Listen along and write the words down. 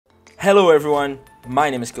Hello everyone, my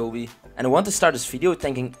name is Kobe, and I want to start this video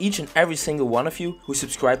thanking each and every single one of you who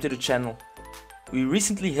subscribed to the channel. We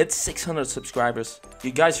recently hit 600 subscribers. You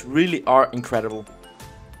guys really are incredible.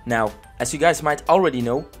 Now, as you guys might already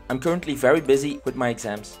know, I'm currently very busy with my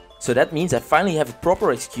exams. So that means I finally have a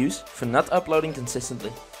proper excuse for not uploading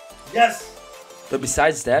consistently. Yes! But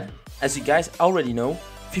besides that, as you guys already know,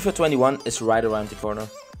 FIFA 21 is right around the corner.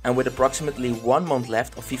 And with approximately 1 month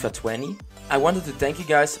left of FIFA 20, I wanted to thank you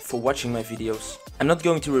guys for watching my videos. I'm not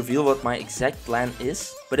going to reveal what my exact plan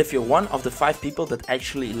is, but if you're one of the 5 people that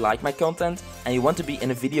actually like my content and you want to be in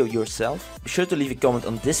a video yourself, be sure to leave a comment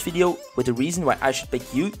on this video with the reason why I should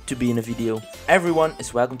pick you to be in a video. Everyone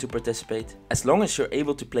is welcome to participate, as long as you're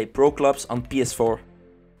able to play pro clubs on PS4.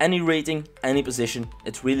 Any rating, any position,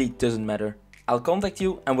 it really doesn't matter. I'll contact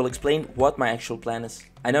you and will explain what my actual plan is.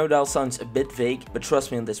 I know that all sounds a bit vague, but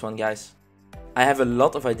trust me on this one, guys. I have a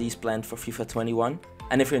lot of ideas planned for FIFA 21,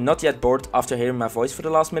 and if you're not yet bored after hearing my voice for the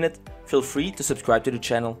last minute, feel free to subscribe to the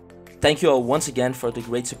channel. Thank you all once again for the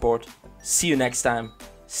great support. See you next time.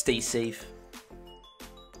 Stay safe.